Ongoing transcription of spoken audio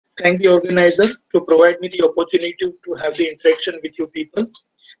thank the organizer to provide me the opportunity to have the interaction with you people.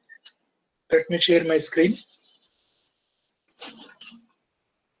 Let me share my screen.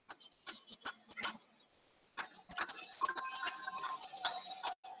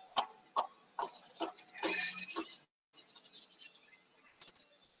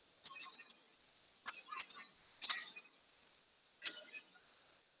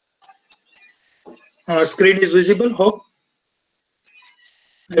 Screen is visible, hope.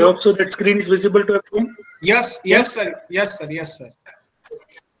 I hope so that screen is visible to everyone. Yes, sir. Yes, sir. Yes, sir.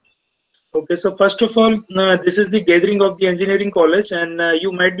 Okay, so first of all, this is the gathering of the engineering college, and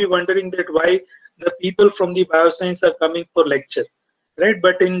you might be wondering that why the people from the bioscience are coming for lecture, right?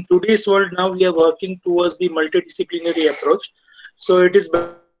 But in today's world now we are working towards the multidisciplinary approach. So it is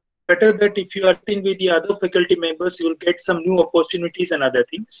better that if you are interacting with the other faculty members, you will get some new opportunities and other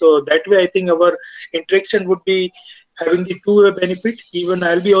things. So that way, I think our interaction would be having the two-way benefit. Even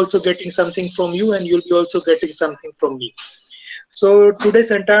I'll be also getting something from you, and you'll be also getting something from me. So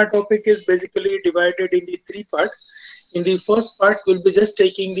today's entire topic is basically divided in the three parts. In the first part, we'll be just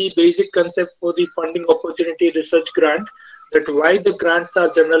taking the basic concept for the funding opportunity research grant, that why the grants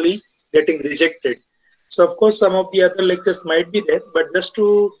are generally getting rejected. So of course, some of the other lectures might be there, but just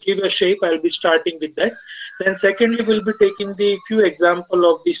to give a shape, I'll be starting with that. Then secondly, we'll be taking the few example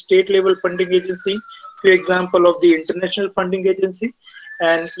of the state level funding agency, few example of the international funding agency,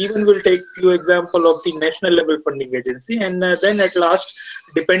 and even we'll take few example of the national level funding agency. And then at last,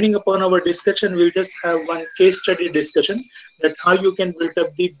 depending upon our discussion, we'll just have one case study discussion that how you can build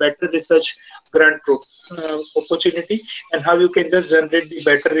up the better research grant opportunity and how you can just generate the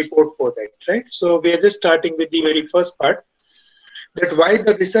better report for that, right? So we are just starting with the very first part, that why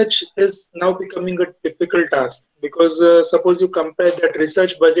the research is now becoming a difficult task. Because suppose you compare that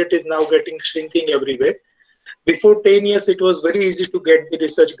research budget is now getting shrinking everywhere. Before 10 years, it was very easy to get the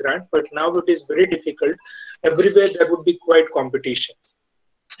research grant, but now it is very difficult. Everywhere there would be quite competition.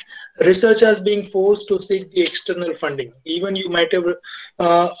 Researchers being forced to seek the external funding. Even you might have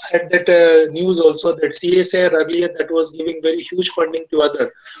had that news also that CSIR earlier that was giving very huge funding to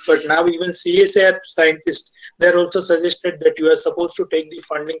other, but now even CSIR scientists, they're also suggested that you are supposed to take the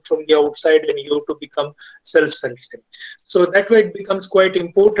funding from the outside and you have to become self-sufficient. So that way it becomes quite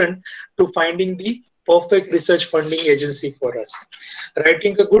important to finding the perfect research funding agency for us.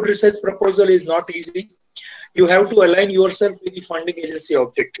 Writing a good research proposal is not easy. You have to align yourself with the funding agency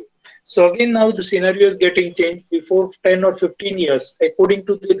objective. So again, now the scenario is getting changed. Before 10 or 15 years, according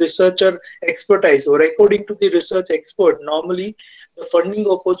to the researcher expertise or according to the research expert, normally the funding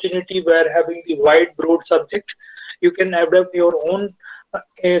opportunity were having the wide, broad subject. You can adapt your own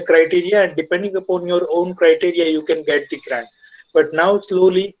criteria, and depending upon your own criteria, you can get the grant. But now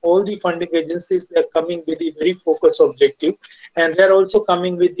slowly, all the funding agencies, they're coming with a very focused objective, and they're also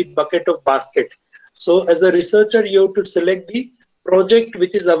coming with the bucket of basket. So as a researcher, you have to select the project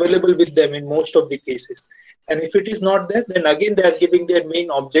which is available with them in most of the cases. And if it is not there, then again they are giving their main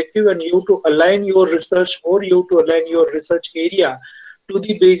objective, and you have to align your research or you have to align your research area to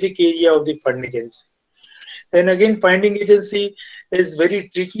the basic area of the funding agency. Then again, finding agency is very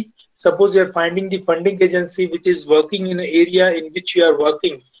tricky. Suppose you are finding the funding agency which is working in an area in which you are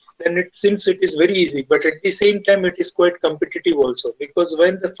working, then it seems it is very easy, but at the same time it is quite competitive also, because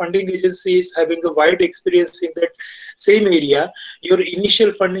when the funding agency is having a wide experience in that same area, your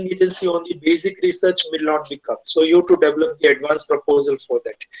initial funding agency on the basic research will not become. So you have to develop the advanced proposal for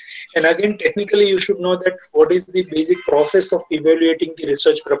that. And again, technically you should know that what is the basic process of evaluating the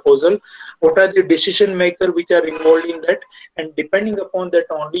research proposal, what are the decision makers which are involved in that, and depending upon that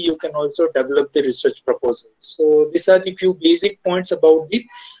only you can also develop the research proposal. So these are the few basic points about the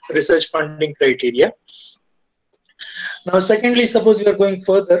research funding criteria. Now secondly, suppose we are going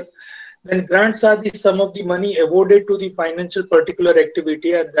further, then grants are the sum of the money awarded to the financial particular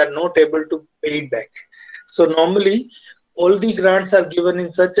activity and they are not able to pay it back. So normally all the grants are given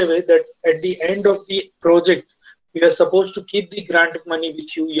in such a way that at the end of the project, you are supposed to keep the grant money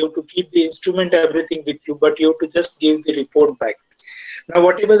with you, you have to keep the instrument, everything with you, but you have to just give the report back. Now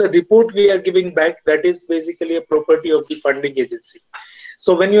whatever the report we are giving back, that is basically a property of the funding agency.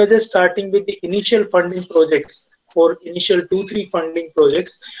 So when you are just starting with the initial funding projects, for initial 2-3 funding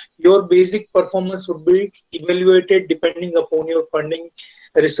projects, your basic performance would be evaluated depending upon your funding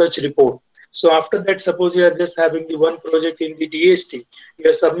research report. So after that, suppose you are just having the one project in the DST, you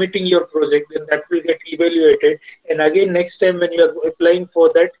are submitting your project, then that will get evaluated. And again, next time when you are applying for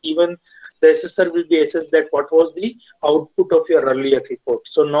that, even the assessor will be assessed that what was the output of your earlier report.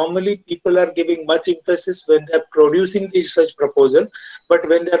 So normally people are giving much emphasis when they are producing the research proposal, but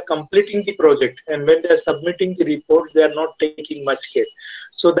when they are completing the project and when they are submitting the reports, they are not taking much care.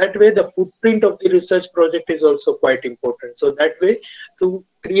 So that way the footprint of the research project is also quite important. So that way, to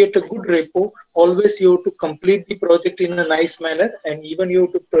create a good report, always you have to complete the project in a nice manner, and even you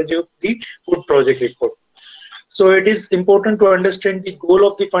have to project the good project report. So it is important to understand the goal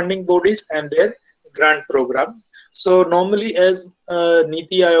of the funding bodies and their grant program. So normally, as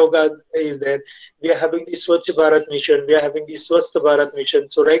Niti Ayoga is there, we are having the Swachh Bharat mission, we are having the Swasth Bharat mission.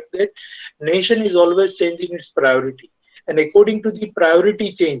 So like that, nation is always changing its priority. And according to the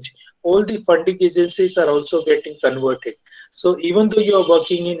priority change, all the funding agencies are also getting converted. So even though you are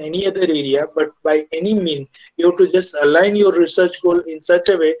working in any other area, but by any means, you have to just align your research goal in such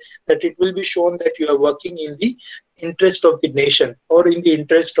a way that it will be shown that you are working in the interest of the nation or in the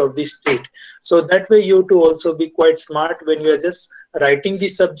interest of the state. So that way you have to also be quite smart when you are just writing the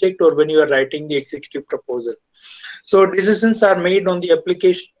subject or when you are writing the executive proposal. So decisions are made on the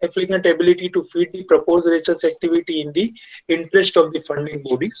applicant ability to feed the proposed research activity in the interest of the funding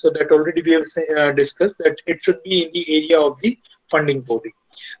body. So that already we have discussed that it should be in the area of the funding body.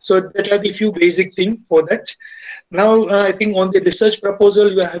 So that are the few basic things for that. Now, I think on the research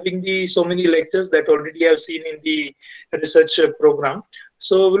proposal, you are having the so many lectures that already I have seen in the research program.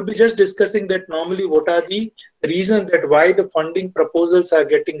 So we'll be just discussing that normally what are the reasons that why the funding proposals are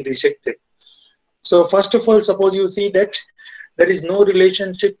getting rejected. So first of all, suppose you see that there is no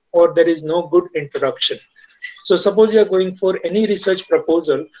relationship or there is no good introduction. So suppose you are going for any research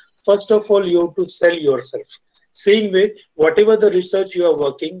proposal, first of all, you have to sell yourself. Same way, whatever the research you are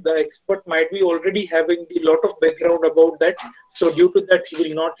working, the expert might be already having a lot of background about that. So due to that, he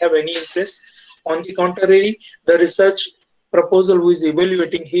will not have any interest. On the contrary, the research proposal who is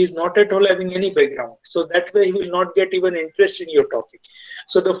evaluating, he is not at all having any background. So that way, he will not get even interest in your topic.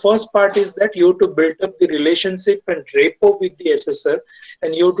 So the first part is that you have to build up the relationship and rapport with the assessor,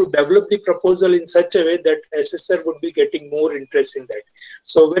 and you have to develop the proposal in such a way that assessor would be getting more interest in that.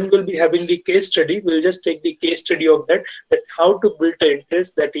 So when we'll be having the case study, we'll just take the case study of that how to build an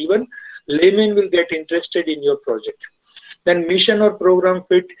interest that even layman will get interested in your project. Then mission or program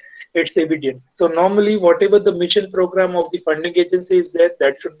fit, it's evident. So normally whatever the mission program of the funding agency is there,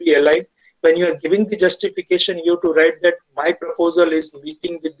 that should be aligned. When you are giving the justification, you have to write that my proposal is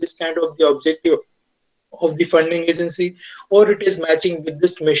meeting with this kind of the objective of the funding agency, or it is matching with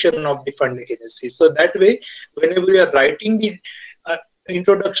this mission of the funding agency. So that way, whenever you are writing the uh,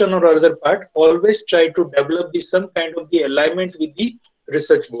 introduction or other part, always try to develop the some kind of the alignment with the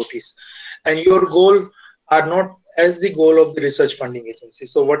research bodies, and your goal are not as the goal of the research funding agency.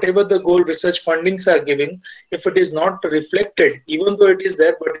 So whatever the goal research fundings are giving, if it is not reflected, even though it is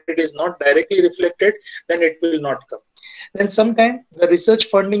there, but it is not directly reflected, then it will not come. Then sometimes the research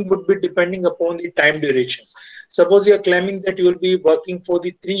funding would be depending upon the time duration. Suppose you are claiming that you will be working for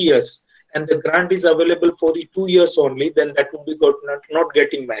the 3 years and the grant is available for the 2 years only, then that would be not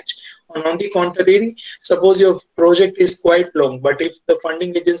getting matched. And on the contrary, suppose your project is quite long, but if the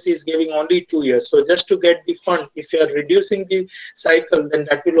funding agency is giving only 2 years, so just to get the fund, if you are reducing the cycle, then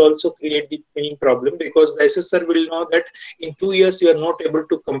that will also create the main problem, because the assessor will know that in 2 years you are not able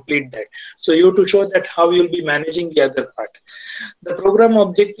to complete that. So you have to show that how you will be managing the other part. The program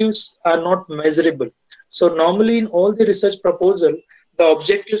objectives are not measurable. So normally in all the research proposal, the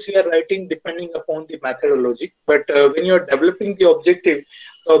objectives we are writing depending upon the methodology. But when you are developing the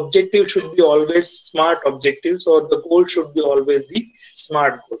objective should be always smart objectives, or the goal should be always the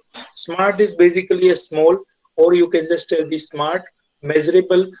smart goal. Smart is basically a small, or you can just tell the smart,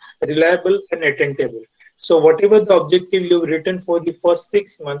 measurable, reliable, and attainable. So whatever the objective you've written for the first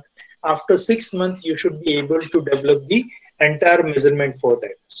 6 months, after 6 months you should be able to develop the entire measurement for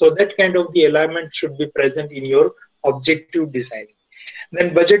that. So that kind of the alignment should be present in your objective design.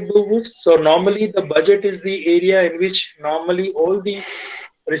 Then budget boost. So normally the budget is the area in which normally all the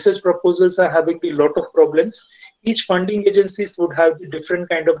research proposals are having a lot of problems. Each funding agencies would have the different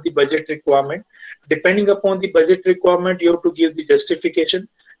kind of the budget requirement. Depending upon the budget requirement, you have to give the justification.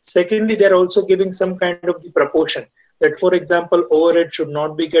 Secondly, they're also giving some kind of the proportion that, for example, overhead should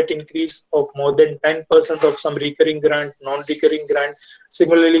not be get increase of more than 10% of some recurring grant, non-recurring grant.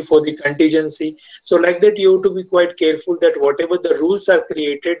 Similarly, for the contingency. So like that, you have to be quite careful that whatever the rules are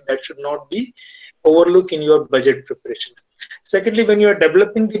created, that should not be overlooked in your budget preparation. Secondly, when you are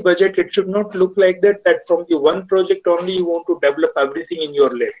developing the budget, it should not look like that from the one project only you want to develop everything in your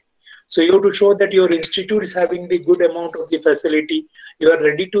lab. So you have to show that your institute is having the good amount of the facility. You are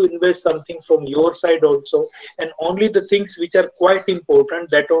ready to invest something from your side also, and only the things which are quite important,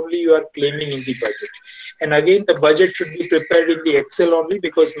 that only you are claiming in the budget. And again, the budget should be prepared in the Excel only,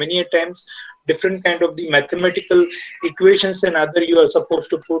 because many a times different kind of the mathematical equations and other you are supposed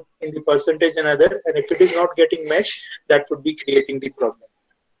to put in the percentage and other, and if it is not getting matched, that would be creating the problem.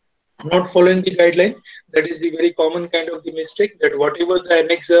 Not following the guideline, that is the very common kind of the mistake, that whatever the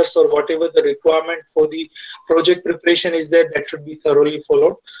annexures or whatever the requirement for the project preparation is there, that should be thoroughly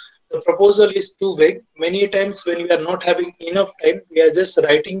followed. The proposal is too vague. Many times when we are not having enough time, we are just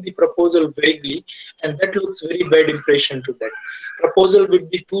writing the proposal vaguely, and that looks very bad impression to that. Proposal will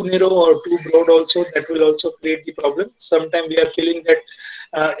be too narrow or too broad also, that will also create the problem. Sometimes we are feeling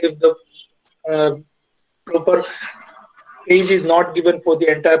that if the uh, proper page is not given for the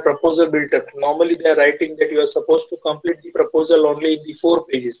entire proposal built up. Normally, they are writing that you are supposed to complete the proposal only in the 4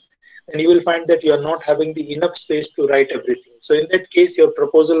 pages, and you will find that you are not having the enough space to write everything. So, in that case, your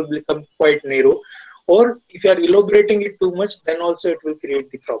proposal will become quite narrow. Or if you are elaborating it too much, then also it will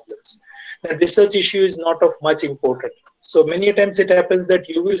create the problems. The research issue is not of much importance. So many times it happens that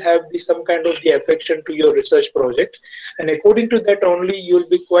you will have some kind of the affection to your research project, and according to that only you will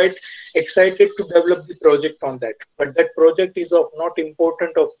be quite excited to develop the project on that. But that project is of not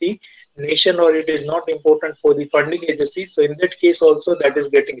important of the nation, or it is not important for the funding agency. So in that case also that is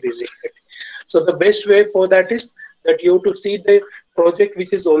getting rejected. So the best way for that is that you have to see the project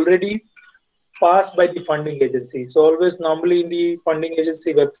which is already passed by the funding agency. So always normally in the funding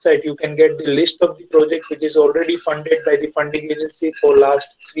agency website, you can get the list of the project which is already funded by the funding agency for last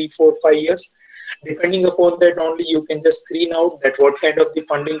 3, 4, 5 years. Depending upon that only you can just screen out that what kind of the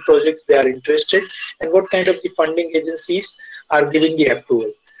funding projects they are interested and what kind of the funding agencies are giving the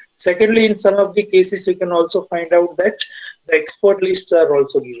approval. Secondly, in some of the cases, you can also find out that the expert lists are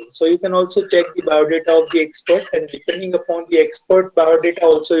also given. So you can also check the biodata of the expert, and depending upon the expert biodata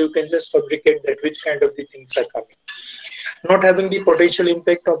also you can just fabricate that which kind of the things are coming. Not having the potential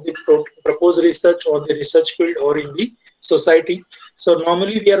impact of the proposed research on the research field or in the society. So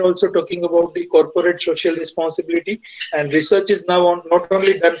normally we are also talking about the corporate social responsibility, and research is now not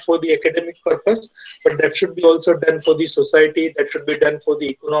only done for the academic purpose, but that should be also done for the society, that should be done for the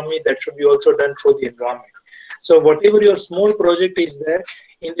economy, that should be also done for the environment. So whatever your small project is there,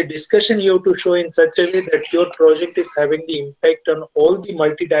 in the discussion you have to show in such a way that your project is having the impact on all the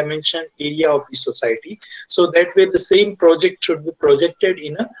multi-dimension area of the society. So that way the same project should be projected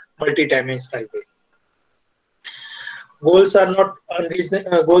in a multi-dimensional way. Goals are not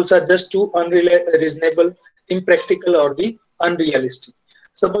unreasonable. Goals are just too unreasonable, impractical, or the unrealistic.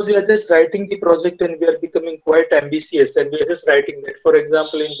 Suppose we are just writing the project and we are becoming quite ambitious, and we are just writing that, for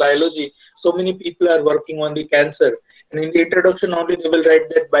example, in biology, so many people are working on the cancer, and in the introduction only they will write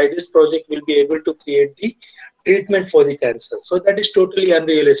that by this project we'll be able to create the treatment for the cancer. So that is totally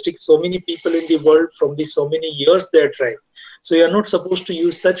unrealistic. So many people in the world from the so many years they are trying. So you are not supposed to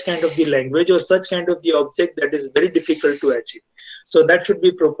use such kind of the language or such kind of the object that is very difficult to achieve. So that should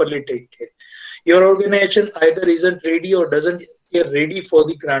be properly taken care. Your organization either isn't ready or doesn't appear ready for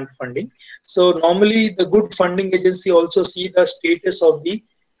the grant funding. So normally the good funding agency also see the status of the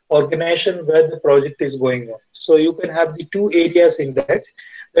organization where the project is going on. So you can have the two areas in that.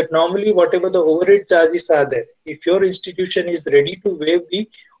 That normally whatever the overhead charges are there, if your institution is ready to waive the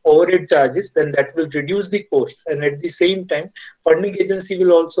overhead charges, then that will reduce the cost, and at the same time funding agency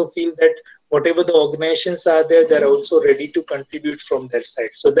will also feel that whatever the organizations are there, they're also ready to contribute from their side.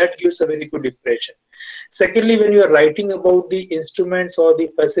 So that gives a very good impression. Secondly, when you are writing about the instruments or the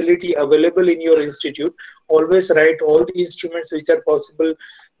facility available in your institute, always write all the instruments which are possible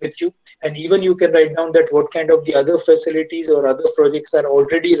with you, and even you can write down that what kind of the other facilities or other projects are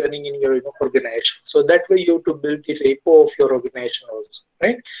already running in your organization. So that way you have to build the repo of your organization also,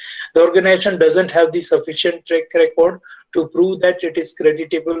 right? The organization doesn't have the sufficient track record to prove that it is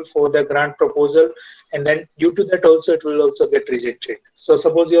creditable for the grant proposal, and then due to that also it will also get rejected. So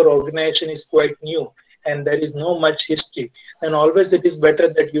suppose your organization is quite new and there is no much history, then always it is better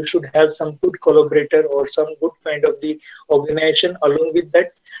that you should have some good collaborator or some good kind of the organization along with that.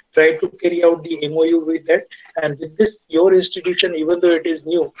 Try to carry out the MOU with that, and with this your institution, even though it is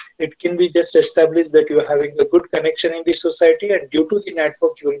new, it can be just established that you are having a good connection in the society, and due to the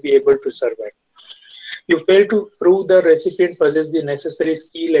network you will be able to survive. You fail to prove the recipient possesses the necessary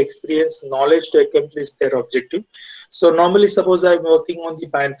skill, experience, knowledge to accomplish their objective. So normally, suppose I'm working on the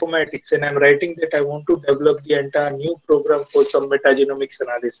bioinformatics and I'm writing that I want to develop the entire new program for some metagenomics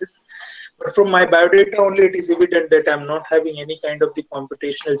analysis. But from my biodata only, it is evident that I'm not having any kind of the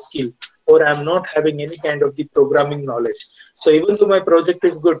computational skill, or I'm not having any kind of the programming knowledge. So even though my project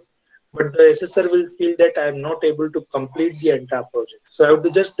is good, but the assessor will feel that I am not able to complete the entire project. So I have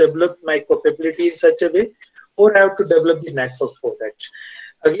to just develop my capability in such a way, or I have to develop the network for that.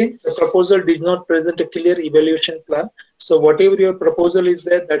 Again, the proposal does not present a clear evaluation plan. So whatever your proposal is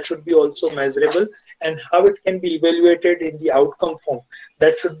there, that should be also measurable, and how it can be evaluated in the outcome form,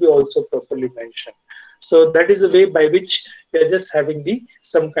 that should be also properly mentioned. So that is a way by which we are just having the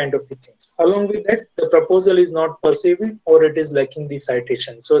some kind of the things. Along with that, the proposal is not perceiving or it is lacking the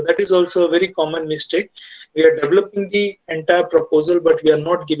citation. So that is also a very common mistake. We are developing the entire proposal, but we are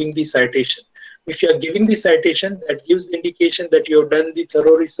not giving the citation. If you are giving the citation, that gives the indication that you have done the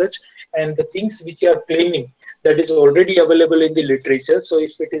thorough research, and the things which you are claiming, that is already available in the literature. So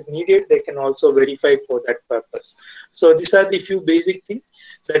if it is needed, they can also verify for that purpose. So these are the few basic things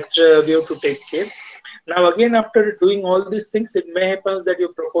that we have to take care. Now again, after doing all these things, it may happen that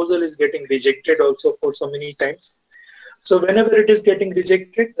your proposal is getting rejected also for so many times. So whenever it is getting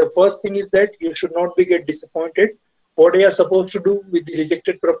rejected, the first thing is that you should not be get disappointed. What you are supposed to do with the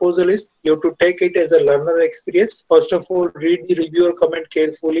rejected proposal is you have to take it as a learner experience. First of all, read the reviewer comment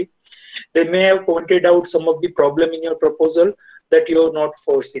carefully. They may have pointed out some of the problem in your proposal that you have not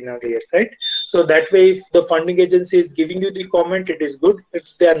foreseen earlier, right? So that way, if the funding agency is giving you the comment, it is good.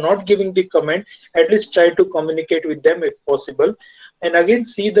 If they are not giving the comment, at least try to communicate with them if possible. And again,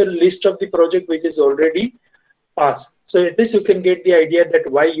 see the list of the project which is already pass. So at least you can get the idea that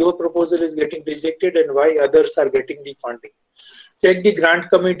why your proposal is getting rejected and why others are getting the funding. Check the grant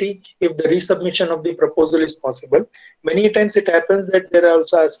committee if the resubmission of the proposal is possible. Many times it happens that they're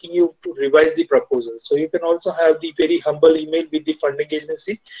also asking you to revise the proposal. So you can also have the very humble email with the funding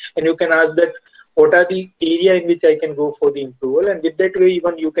agency, and you can ask that what are the area in which I can go for the approval, and with that way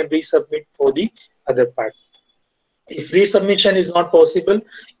even you can resubmit for the other part. If resubmission is not possible,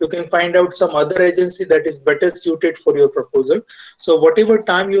 you can find out some other agency that is better suited for your proposal. So whatever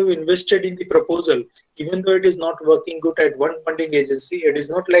time you've invested in the proposal, even though it is not working good at one funding agency, it is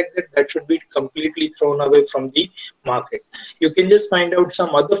not like that that should be completely thrown away from the market. You can just find out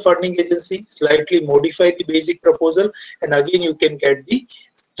some other funding agency, slightly modify the basic proposal, and again you can get the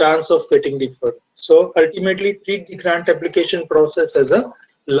chance of getting the fund. So ultimately treat the grant application process as a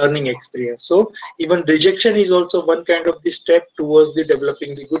learning experience. So even rejection is also one kind of the step towards the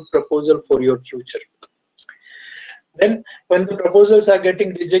developing the good proposal for your future. Then when the proposals are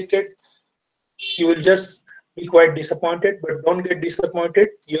getting rejected, you will just be quite disappointed, but don't get disappointed.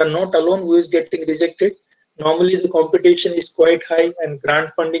 You are not alone who is getting rejected. Normally the competition is quite high and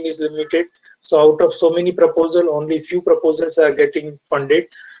grant funding is limited. So out of so many proposals, only few proposals are getting funded.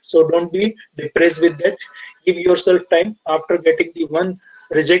 So don't be depressed with that. Give yourself time. After getting the one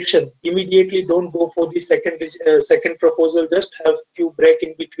rejection, immediately don't go for the second proposal. Just have few break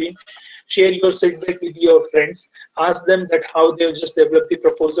in between. Share your feedback with your friends. Ask them that how they have just developed the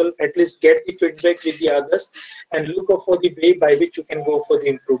proposal. At least get the feedback with the others and look out for the way by which you can go for the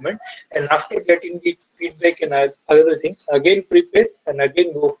improvement. And after getting the feedback and other things, again prepare and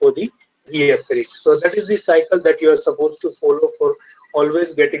again go for the reappearing. So that is the cycle that you are supposed to follow for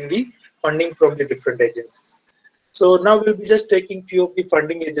always getting the funding from the different agencies. So now we'll be just taking few of the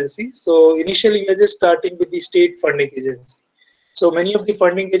funding agencies. So initially we are just starting with the state funding agency. So many of the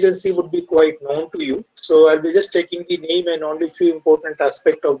funding agency would be quite known to you. So I'll be just taking the name and only few important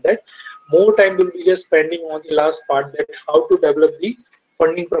aspect of that. More time will be just spending on the last part, that how to develop the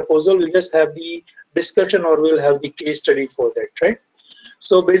funding proposal. We'll just have the discussion or we'll have the case study for that, right?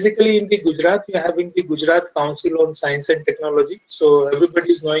 So basically in the Gujarat, we are having the Gujarat Council on Science and Technology. So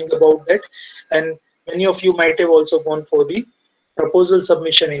everybody is knowing about that. And many of you might have also gone for the proposal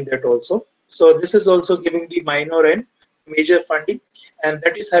submission in that also. So this is also giving the minor and major funding, and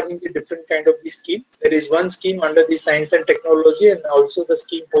that is having the different kind of the scheme. There is one scheme under the Science and Technology and also the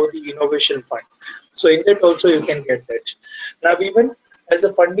scheme for the Innovation Fund. So in that also you can get that. Now even as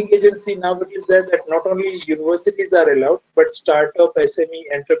a funding agency, now it is there that not only universities are allowed, but startup, SME,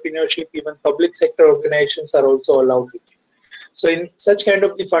 entrepreneurship, even public sector organizations are also allowed with you. So in such kind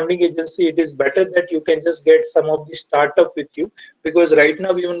of the funding agency, it is better that you can just get some of the startup with you, because right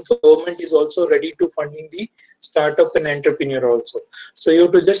now even government is also ready to funding the startup and entrepreneur also. So you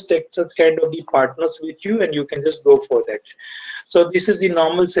have to just take such kind of the partners with you and you can just go for that. So this is the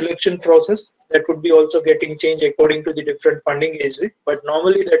normal selection process that would be also getting changed according to the different funding agency. But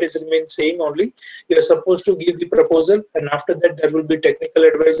normally that is remain same only. You are supposed to give the proposal, and after that there will be technical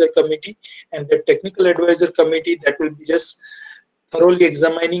advisor committee, and the technical advisor committee that will be just thoroughly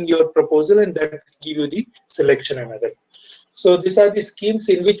examining your proposal and that will give you the selection and other. So these are the schemes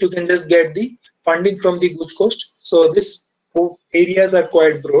in which you can just get the funding from the good cost. So this areas are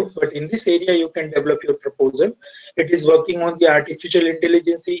quite broad, but in this area you can develop your proposal. It is working on the artificial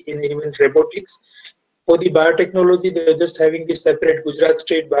intelligence in even robotics. For the biotechnology, they are just having the separate Gujarat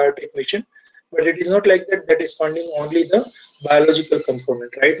State Biotech Mission, but it is not like that. That is funding only the biological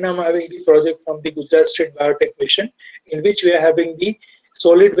component. Right now, I'm having the project from the Gujarat State Biotech Mission, in which we are having the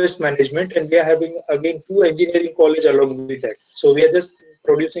solid waste management, and we are having again two engineering college along with that. So we are just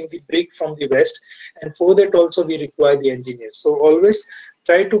producing the brick from the waste, and for that also we require the engineers. So always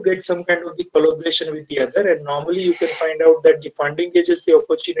try to get some kind of the collaboration with the other, and normally you can find out that the funding agency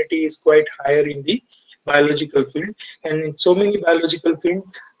opportunity is quite higher in the biological field, and in so many biological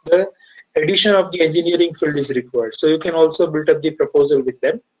fields the addition of the engineering field is required. So you can also build up the proposal with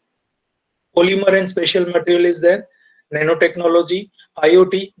them. Polymer and special material is there. Nanotechnology,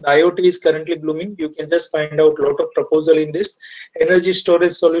 IoT. The IoT is currently blooming. You can just find out a lot of proposal in this. Energy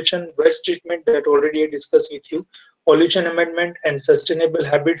storage solution, waste treatment that already I discussed with you. Pollution amendment and sustainable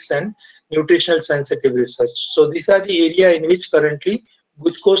habits and nutritional sensitive research. So these are the area in which currently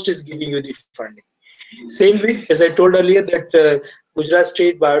Guj Coast is giving you the funding. Same way, as I told earlier, that Gujarat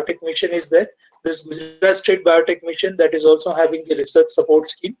State Biotech Mission is there. This Gujarat State Biotech Mission that is also having the research support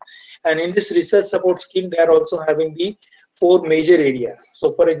scheme, and in this research support scheme, they are also having the four major areas.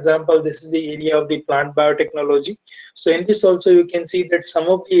 So, for example, this is the area of the plant biotechnology. So, in this also you can see that some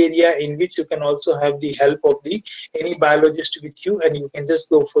of the area in which you can also have the help of the any biologist with you, and you can just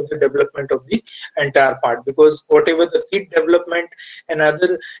go for the development of the entire part, because whatever the kit development and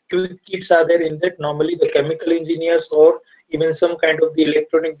other quick kits are there in that, normally the chemical engineers or even some kind of the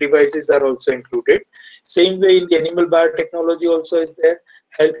electronic devices are also included. Same way in the animal biotechnology also is there.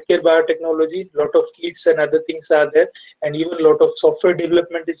 Healthcare biotechnology, lot of kits and other things are there, and even a lot of software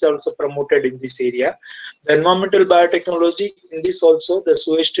development is also promoted in this area. The environmental biotechnology, in this also the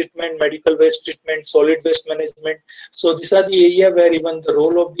sewage treatment, medical waste treatment, solid waste management. So these are the area where even the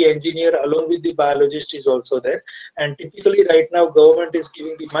role of the engineer along with the biologist is also there. And typically right now government is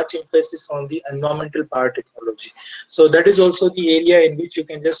giving the much emphasis on the environmental biotechnology. So that is also the area in which you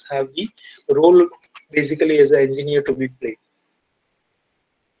can just have the role basically as an engineer to be played.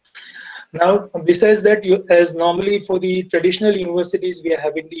 Now, besides that, as normally for the traditional universities, we are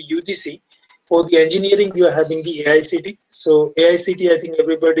having the UGC. For the engineering, you are having the AICT. So AICT, I think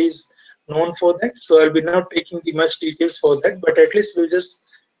everybody is known for that. So I'll be not taking the much details for that, but at least we'll just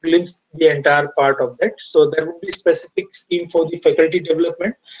glimpse the entire part of that. So there would be specific scheme for the faculty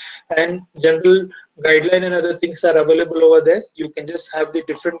development, and general guideline and other things are available over there. You can just have the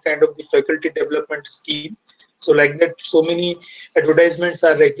different kind of the faculty development scheme. So like that, so many advertisements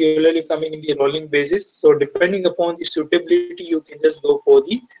are regularly coming in the rolling basis. So depending upon the suitability, you can just go for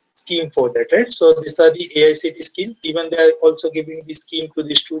the scheme for that, right? So these are the AICT scheme. Even they are also giving the scheme to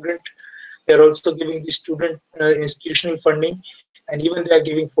the student. They are also giving the student institutional funding, and even they are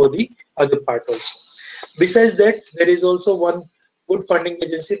giving for the other part also. Besides that, there is also one good funding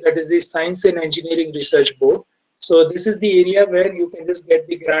agency, that is the Science and Engineering Research Board. So this is the area where you can just get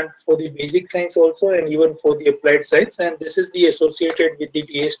the grant for the basic science also, and even for the applied science. And this is the associated with the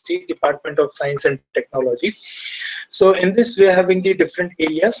DST, Department of Science and Technology. So in this, we are having the different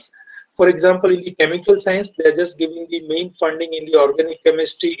areas. For example, in the chemical science, they are just giving the main funding in the organic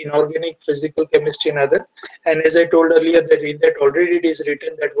chemistry, inorganic, physical chemistry, and other. And as I told earlier, that in that already it is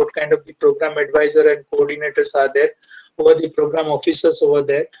written that what kind of the program advisor and coordinators are there, over the program officers over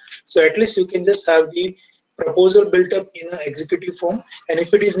there. So at least you can just have the proposal built up in an executive form, and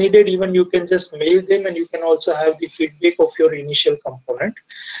if it is needed, even you can just mail them, and you can also have the feedback of your initial component.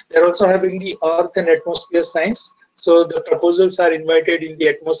 They're also having the earth and atmosphere science. So the proposals are invited in the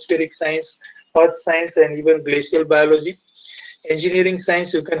atmospheric science, earth science, and even glacial biology. Engineering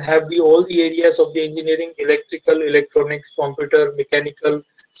science, you can have the all the areas of the engineering: electrical, electronics, computer, mechanical,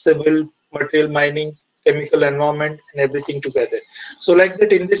 civil, material mining, chemical, environment, and everything together. So like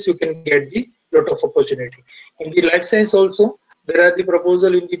that, in this you can get the lot of opportunity. In the life science also, there are the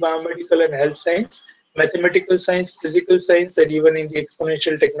proposal in the biomedical and health science, mathematical science, physical science, and even in the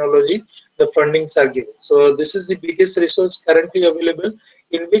exponential technology, the fundings are given. So this is the biggest resource currently available,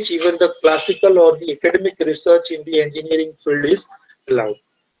 in which even the classical or the academic research in the engineering field is allowed.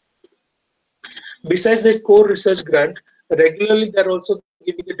 Besides this core research grant, regularly they're also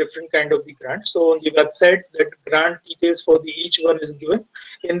giving a different kind of the grant. So on the website, that grant details for the each one is given.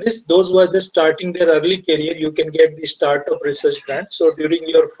 In this, those who are just starting their early career, you can get the startup research grant. So during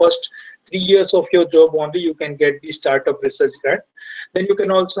your first 3 years of your job only, you can get the startup research grant. Then you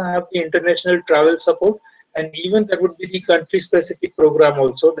can also have the international travel support, And even there would be the country specific program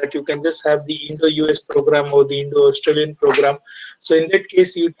also, that you can just have the Indo-US program or the Indo-Australian program. So in that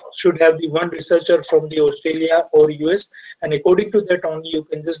case, you should have the one researcher from the Australia or US, and according to that only you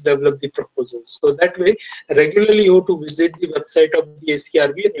can just develop the proposals. So that way, regularly you have to visit the website of the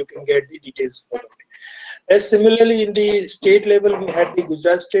SCRB and you can get the details for that. As similarly in the state level, we had the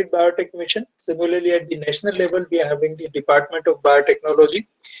Gujarat State Biotech Mission. Similarly, at the national level, we are having the Department of Biotechnology.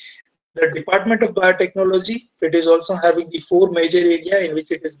 The Department of Biotechnology, it is also having the four major area in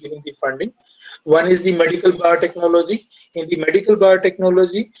which it is giving the funding. One is the medical biotechnology. In the medical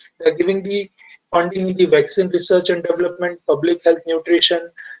biotechnology, they are giving the funding in the vaccine research and development, public health nutrition,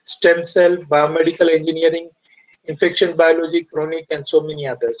 stem cell, biomedical engineering, infection biology, chronic, and so many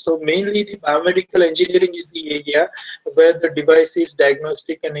others. So mainly the biomedical engineering is the area where the devices,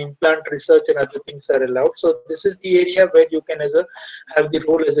 diagnostic and implant research and other things are allowed. So this is the area where you can have the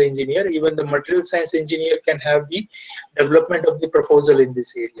role as an engineer. Even the material science engineer can have the development of the proposal in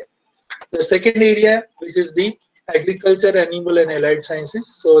this area. The second area, which is the agriculture, animal and allied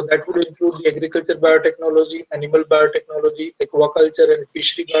sciences. So that would include the agriculture biotechnology, animal biotechnology, aquaculture and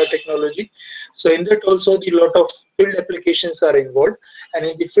fishery biotechnology. So in that also the lot of field applications are involved. And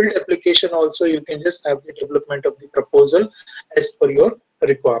in the field application also you can just have the development of the proposal as per your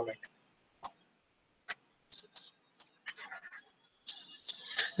requirement.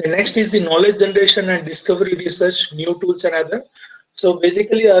 The next is the knowledge generation and discovery research, new tools and other. So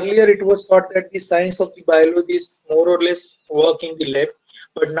basically earlier it was thought that the science of the biology is more or less work in the lab,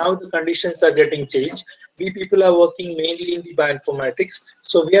 but now the conditions are getting changed. We people are working mainly in the bioinformatics.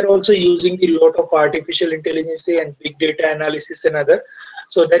 So we are also using the lot of artificial intelligence and big data analysis and other.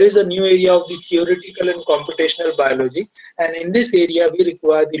 So there is a new area of the theoretical and computational biology. And in this area, we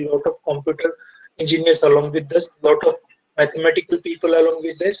require the lot of computer engineers along with this, lot of mathematical people along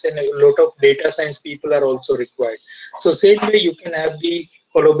with this, and a lot of data science people are also required. So same way you can have the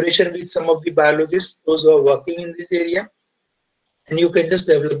collaboration with some of the biologists, those who are working in this area, and you can just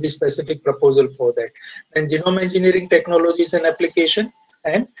develop the specific proposal for that. And genome engineering technologies and application,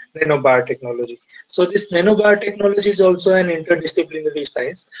 and nanobiotechnology. So this nanobiotechnology is also an interdisciplinary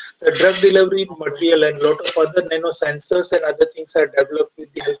science. The drug delivery material and lot of other nanosensors and other things are developed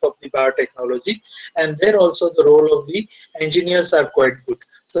with the help of the biotechnology. And there also the role of the engineers are quite good.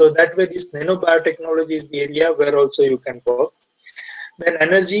 So that way this nanobiotechnology is the area where also you can work. Then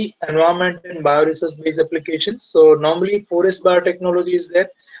energy, environment, and bioresource based applications. So normally forest biotechnology is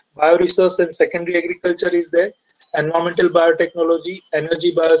there, bioresource and secondary agriculture is there, environmental biotechnology,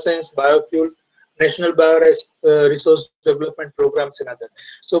 energy bioscience, biofuel, national bioresource development programs and other.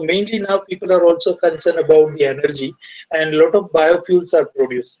 So mainly now people are also concerned about the energy, and a lot of biofuels are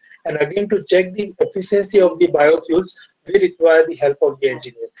produced. And again, to check the efficiency of the biofuels, we require the help of the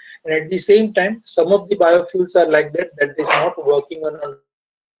engineer. And at the same time, some of the biofuels are like that, that is not working on a normal basis.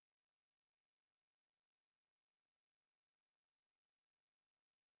 So we require the help of the engineer. And in that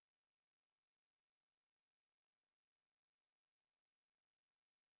case, we have the biofuels engineers who can just help us to develop the proposal as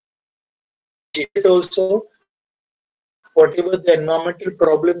per the engineer. Also, whatever the environmental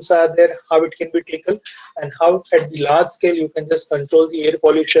problems are there, how it can be tackled, and how at the large scale you can just control the air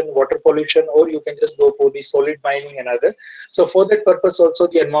pollution, water pollution, or you can just go for the solid mining and other. So for that purpose also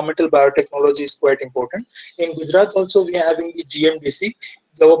the environmental biotechnology is quite important. In Gujarat also we are having the GMDC,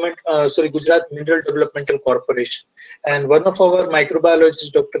 Gujarat Mineral Developmental Corporation, and one of our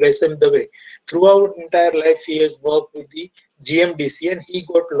microbiologists, Dr. SM Dave, throughout entire life he has worked with the GMDC, and he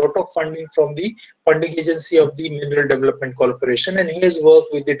got a lot of funding from the funding agency of the Mineral Development Corporation, and he has worked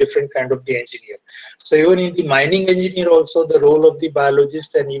with the different kind of the engineer. So even in the mining engineer also the role of the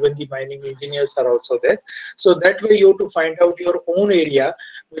biologist and even the mining engineers are also there. So that way you have to find out your own area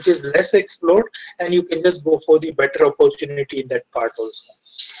which is less explored, and you can just go for the better opportunity in that part also.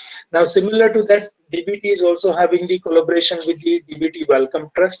 Now, similar to that, DBT is also having the collaboration with the DBT Welcome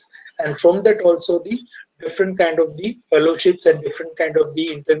Trust, and from that also the different kind of the fellowships and different kind of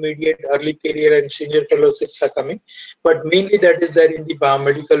the intermediate, early career and senior fellowships are coming. But mainly that is there in the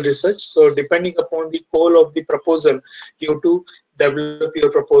biomedical research. So depending upon the goal of the proposal, you have to develop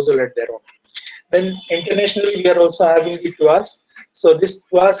your proposal at their own. Then internationally, we are also having the TWAS. So this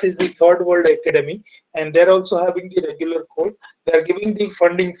TWAS is the Third World Academy, and they're also having the regular call. They're giving the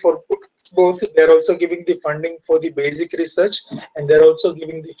funding for both. They're also giving the funding for the basic research, and they're also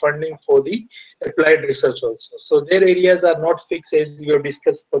giving the funding for the applied research also. So their areas are not fixed as we have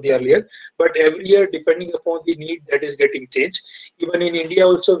discussed for the earlier, but every year, depending upon the need, that is getting changed. Even in India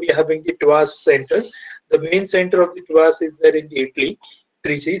also, we are having the TWAS center. The main center of the TWAS is there in the Italy.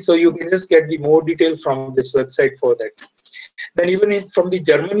 So you can just get the more detail from this website for that. Then even from the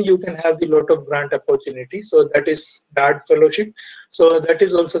Germany, you can have the lot of grant opportunity. So that is DART fellowship. So that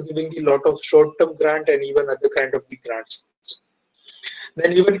is also giving the lot of short-term grant and even other kind of the grants.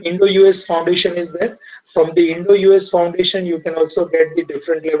 Then even Indo-US Foundation is there. From the Indo-US Foundation, you can also get the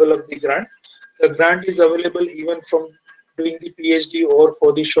different level of the grant. The grant is available even from doing the PhD or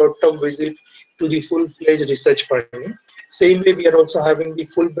for the short-term visit to the full-fledged research funding. Same way, we are also having the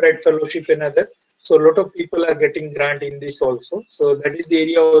Fulbright fellowship and other. So a lot of people are getting grant in this also. So that is the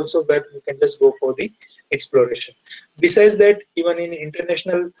area also where you can just go for the exploration. Besides that, even in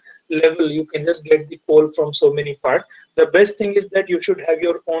international level, you can just get the poll from so many parts. The best thing is that you should have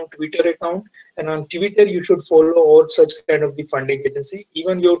your own Twitter account, and on Twitter you should follow all such kind of the funding agency.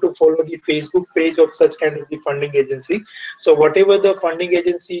 Even you have to follow the Facebook page of such kind of the funding agency. So whatever the funding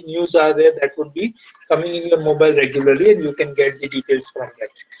agency news are there, that would be coming in your mobile regularly, and you can get the details from that.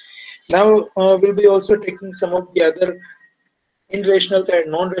 Now we'll be also taking some of the other in-rational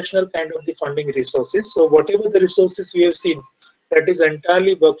and non-rational kind of the funding resources. So whatever the resources we have seen, that is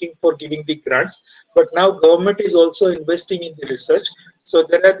entirely working for giving the grants. But now government is also investing in the research. So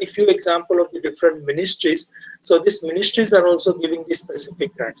there are the few example of the different ministries. So these ministries are also giving the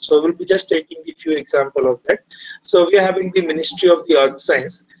specific grants. So we'll be just taking the few example of that. So we are having the Ministry of the Earth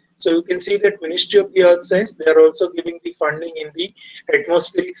Science. So you can see that Ministry of the Earth Science, they are also giving the funding in the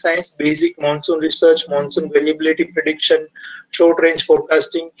atmospheric science, basic monsoon research, monsoon variability prediction, short range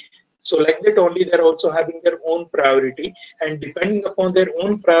forecasting. So like that only, they're also having their own priority, and depending upon their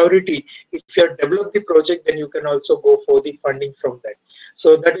own priority, if you have developed the project, then you can also go for the funding from that.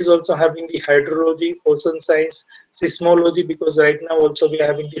 So that is also having the hydrology, ocean science, seismology, because right now also we are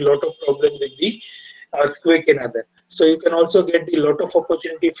having a lot of problem with the earthquake and other. So you can also get the lot of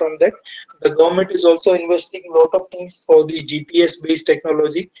opportunity from that. The government is also investing a lot of things for the GPS based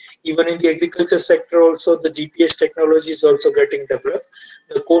technology. Even in the agriculture sector also, the GPS technology is also getting developed.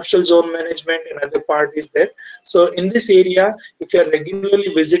 The coastal zone management, another part is there. So in this area, if you are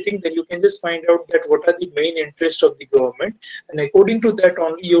regularly visiting, then you can just find out that what are the main interests of the government, and according to that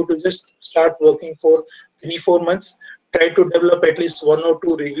only you have to just start working for 3-4 months. Try to develop at least 1 or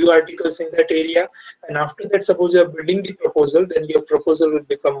 2 review articles in that area, and after that, suppose you are building the proposal, then your proposal will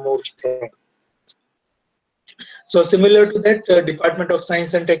become more strong. So similar to that, Department of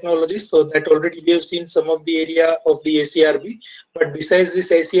Science and Technology, so that already we have seen some of the area of the ACRB, but besides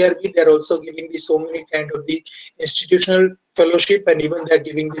this ACRB, they are also giving the so many kind of the institutional fellowship, and even they are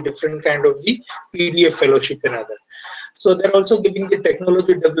giving the different kind of the PDF fellowship and other. So they're also giving the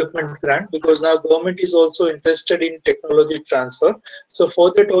technology development grant, because now government is also interested in technology transfer. So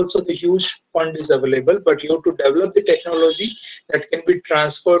for that also the huge fund is available, but you have to develop the technology that can be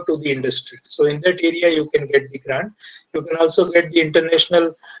transferred to the industry. So in that area you can get the grant. You can also get the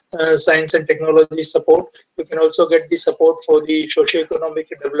international science and technology support. You can also get the support for the socio-economic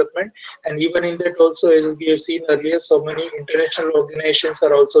development, and even in that also, as we have seen earlier, so many international organizations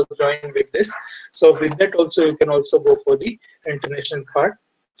are also joined with this. So with that also you can also go for the international part.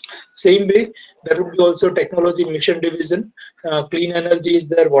 Same way, there would be also technology mission division. Clean energy is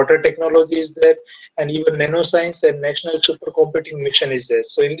there, water technology is there, and even nanoscience and national supercomputing mission is there.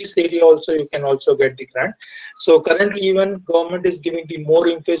 So in this area also you can also get the grant. So currently even government is giving the more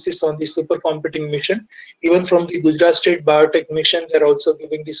emphasis on the supercomputing mission. Even from the Gujarat State Biotech Mission, they're also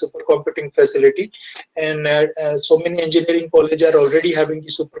giving the supercomputing facility. And so many engineering colleges are already having the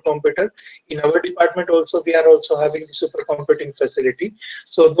supercomputer. In our department also, we are also having the supercomputing facility.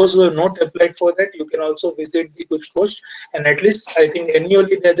 So those who have not applied for that, you can also visit the Kuch Post, and at least I think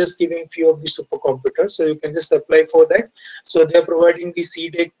annually they're just giving few of the supercomputers, so you can just apply for that. So they're providing the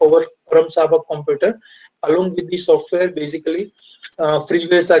CDEC Power Param Sabak computer along with the software. Basically,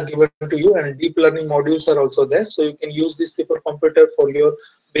 freewares are given to you, and deep learning modules are also there, so you can use this supercomputer for your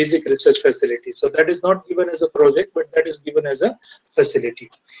basic research facility. So that is not given as a project, but that is given as a facility.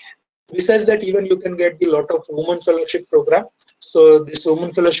 Besides that, even you can get the lot of women fellowship program. So this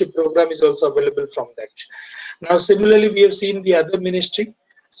women fellowship program is also available from that. Now similarly, we have seen the other ministry.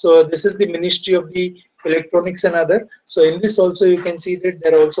 So this is the Ministry of the Electronics and other. So in this also you can see that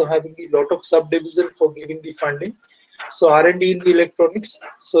they're also having a lot of subdivision for giving the funding. So R&D in the electronics,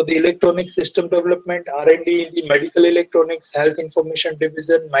 so the electronic system development, R&D in the medical electronics, health information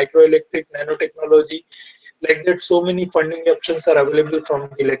division, microelectric, nanotechnology, like that. So many funding options are available from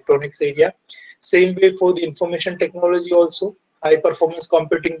the electronics area. Same way for the information technology also, high performance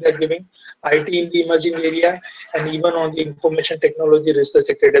computing they're giving, IT in the emerging area, and even on the information technology research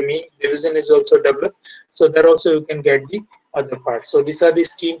academy division is also developed. So there also you can get the other part. So these are the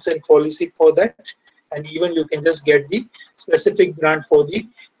schemes and policy for that, and even you can just get the specific grant for the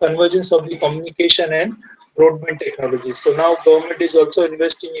convergence of the communication and broadband technology. So now government is also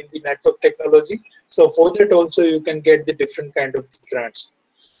investing in the network technology. So for that also you can get the different kind of grants.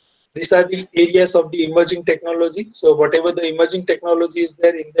 These are the areas of the emerging technology. So whatever the emerging technology is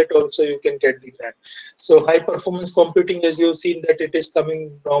there, in that also you can get the grant. So high performance computing, as you've seen that it is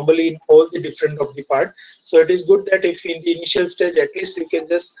coming normally in all the different of the part. So it is good that if in the initial stage, at least you can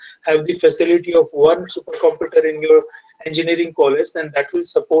just have the facility of one supercomputer in your engineering college, then that will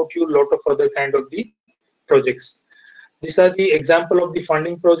support you a lot of other kind of the projects. These are the example of the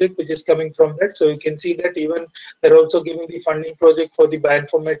funding project which is coming from that. So you can see that even they're also giving the funding project for the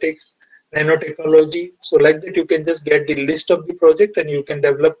bioinformatics, nanotechnology. So like that, you can just get the list of the project and you can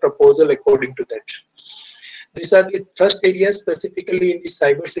develop proposal according to that. These are the first areas specifically in the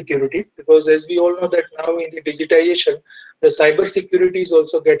cyber security, because as we all know that now in the digitization, the cyber security is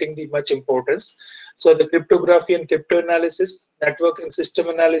also getting the much importance. So the cryptography and crypto analysis, network and system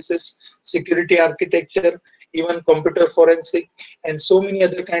analysis, security architecture, even computer forensic, and so many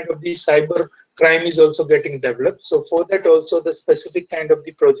other kind of the cyber crime is also getting developed. So for that also the specific kind of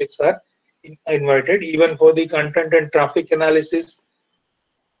the projects are invited, even for the content and traffic analysis,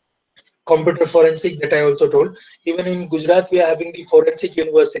 computer forensic that I also told. Even in Gujarat, we are having the forensic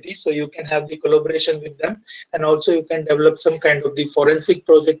university, so you can have the collaboration with them, and also you can develop some kind of the forensic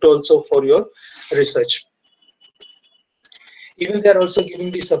project also for your research. Even they are also giving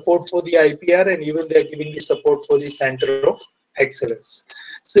the support for the IPR, and even they are giving the support for the Center of Excellence.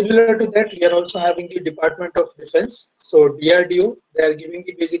 Similar to that, we are also having the Department of Defense. So DRDO, they are giving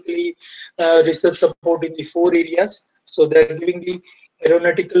the basically research support in the 4 areas. So they are giving the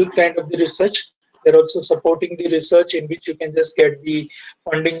aeronautical kind of the research. They're also supporting the research in which you can just get the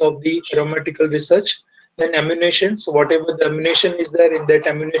funding of the aeronautical research. Then ammunition, so whatever the ammunition is there in that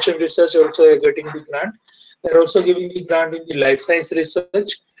ammunition research also are getting the grant. They're also giving the grant in the life science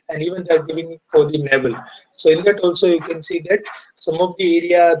research, and even they're giving for the naval. So in that also you can see that some of the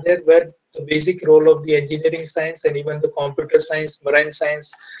area are there where the basic role of the engineering science and even the computer science, marine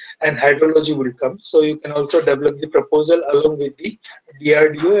science, and hydrology will come. So you can also develop the proposal along with the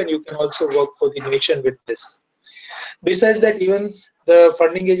DRDO, and you can also work for the nation with this. Besides that, even the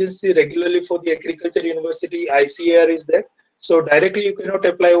funding agency regularly for the agriculture university, ICAR is there. So directly you cannot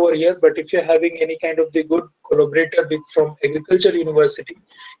apply over here, but if you're having any kind of the good collaborator with from agriculture university,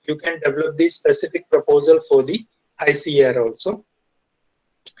 you can develop the specific proposal for the ICAR also.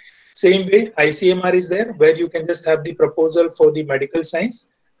 Same way, ICMR is there where you can just have the proposal for the medical science.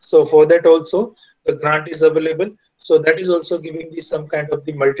 So for that also, the grant is available. So that is also giving the some kind of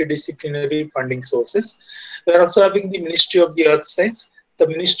the multidisciplinary funding sources. We are also having the Ministry of the Earth Science. The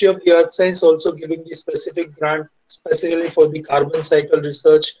Ministry of the Earth Science also giving the specific grant specifically for the carbon cycle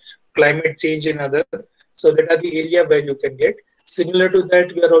research, climate change and other. So that are the area where you can get. Similar to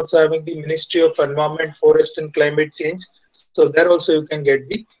that, we are also having the Ministry of Environment, Forest and Climate Change. So there also you can get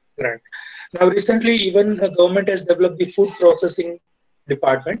the grant. Now, recently, even the government has developed the food processing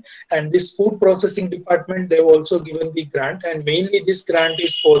department, and this food processing department they've also given the grant, and mainly this grant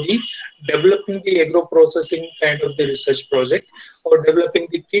is for the developing the agro processing kind of the research project, or developing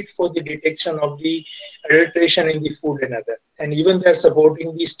the kit for the detection of the adulteration in the food and other. And even they're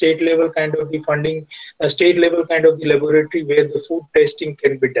supporting the state level kind of the funding, state level kind of the laboratory where the food testing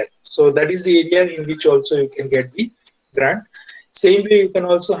can be done. So that is the area in which also you can get the grant. Same way, you can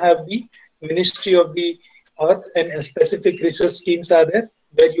also have the Ministry of the Earth and specific research schemes are there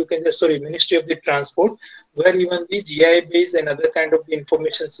where you can just, sorry, Ministry of the Transport, where even the GI base and other kind of the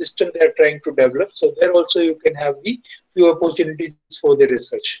information system they are trying to develop. So there also you can have the few opportunities for the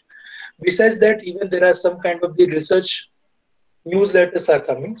research. Besides that, even there are some kind of the research newsletters are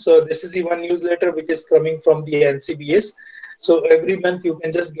coming. So this is the one newsletter which is coming from the NCBS. So every month you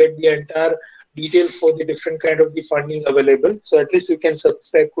can just get the entire details for the different kind of the funding available. So at least you can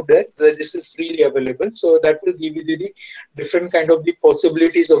subscribe to that. This is freely available. So that will give you the different kind of the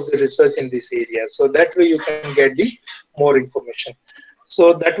possibilities of the research in this area. So that way you can get the more information.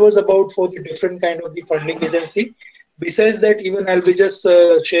 So that was about for the different kind of the funding agency. Besides that, even I'll be just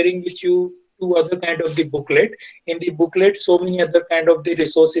sharing with you two other kind of the booklet. In the booklet, so many other kind of the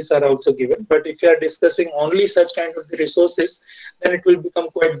resources are also given. But if you are discussing only such kind of the resources, then it will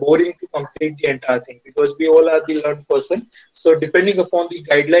become quite boring to complete the entire thing, because we all are the learned person. So depending upon the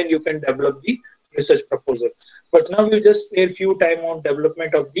guideline, you can develop the research proposal. But now we'll just spare few time on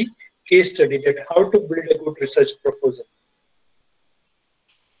development of the case study, that how to build a good research proposal.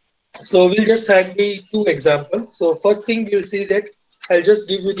 So we'll just have the two examples. So first thing you'll see that I'll just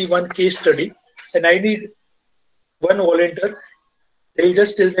give you the one case study, and I need one volunteer. They will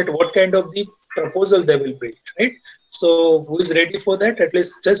just tell that what kind of the proposal they will build, right? So who is ready for that? At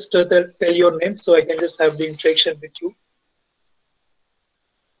least just tell your name so I can just have the interaction with you.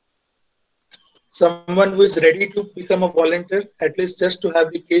 Someone who is ready to become a volunteer, at least just to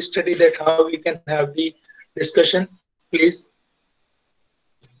have the case study that how we can have the discussion, please.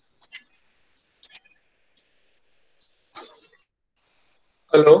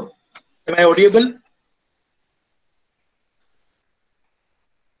 Hello, am I audible?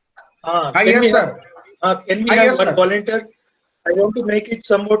 Can we Yes, have sir. one Yes, sir. volunteer? I want to make it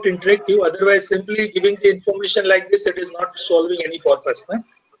somewhat interactive. Otherwise, simply giving the information like this, it is not solving any purpose. Huh?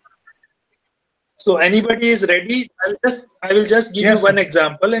 So anybody is ready? I will just give you Yes, sir. one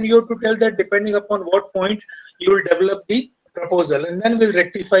example, and you have to tell that depending upon what point you will develop the proposal, and then we'll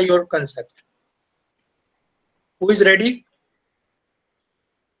rectify your concept. Who is ready?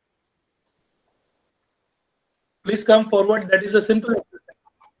 Please come forward. That is a simple exercise.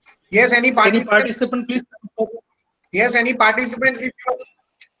 Yes, any Any participant? participant, please come forward. Yes, any participants? If you...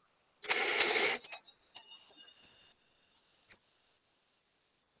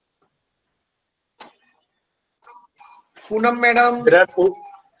 Poonam madam, There are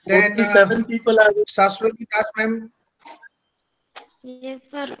then 47 people are. Saswati Das ma'am. Yes,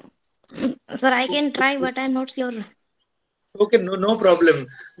 sir. Sir, I can try, but I'm not sure. Okay, no problem.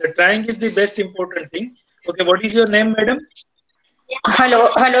 The trying is the best important thing. Okay, what is your name, madam?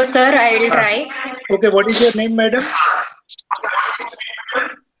 Hello, sir. I will try. Okay, what is your name, madam?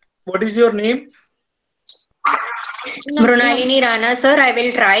 What is your name? Brunalini Rana, sir. I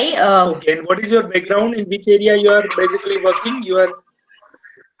will try. Okay, and what is your background? In which area you are basically working? Your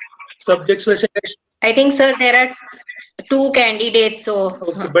subject specialization? I think, sir, there are two candidates. So,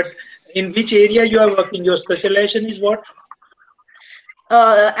 Okay, but in which area you are working? Your specialization is what?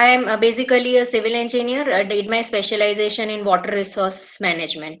 I am basically a civil engineer. I did my specialization in water resource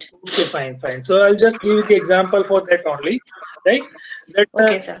management. Okay, fine. So I'll just give you the example for that only, right? That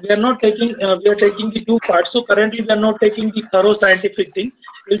Okay, sir. we are taking the two parts. So currently we are not taking the thorough scientific thing.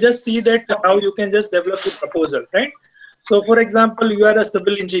 We'll just see that how you can just develop the proposal, right? So for example, you are a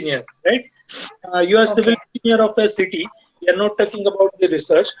civil engineer, right? You are a civil Okay. engineer of a city. We are not talking about the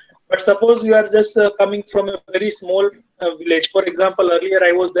research, but suppose you are just coming from a very small village. For example, earlier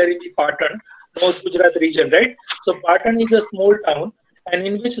I was there in the Patan, North Gujarat region, right? So Patan is a small town, and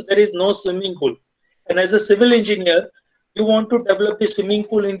in which there is no swimming pool. And as a civil engineer, you want to develop the swimming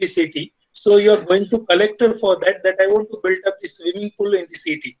pool in the city. So you are going to collector for that. That I want to build up the swimming pool in the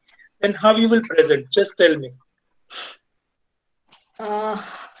city. Then how you will present? Just tell me.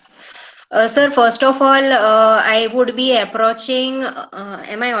 Sir, first of all, I would be approaching.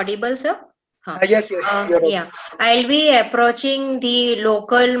 Am I audible, sir? Yes, you are Yeah, I'll be approaching the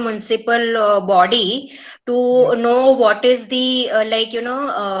local municipal body to know what is the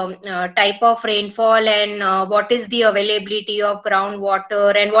type of rainfall and what is the availability of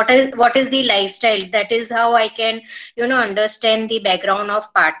groundwater and what is the lifestyle. That is how I can understand the background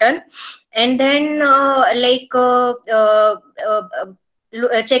of Patan, and then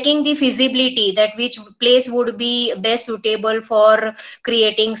checking the feasibility, that which place would be best suitable for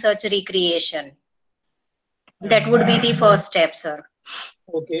creating such recreation. That would be the first step, sir.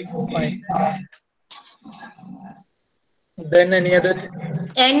 okay, fine. Then any other thing?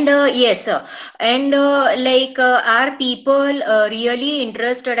 And yes, sir. And are people really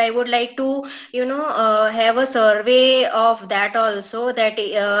interested? I would like to have a survey of that also, that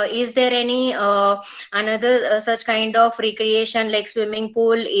is there any another such kind of recreation like swimming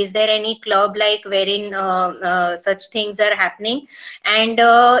pool, is there any club like wherein such things are happening, and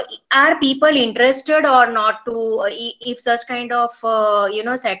are people interested or not to if such kind of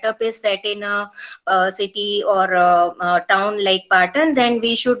setup is set in a city or town like Patan, then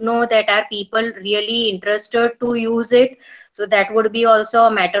we should know that are people really interested to use it. So that would be also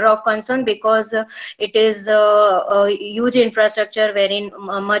a matter of concern, because it is a huge infrastructure wherein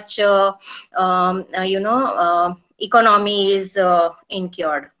much economy is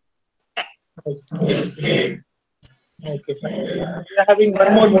incurred. Okay, fine. We are having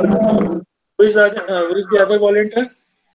one more volunteer. Who is the other volunteer?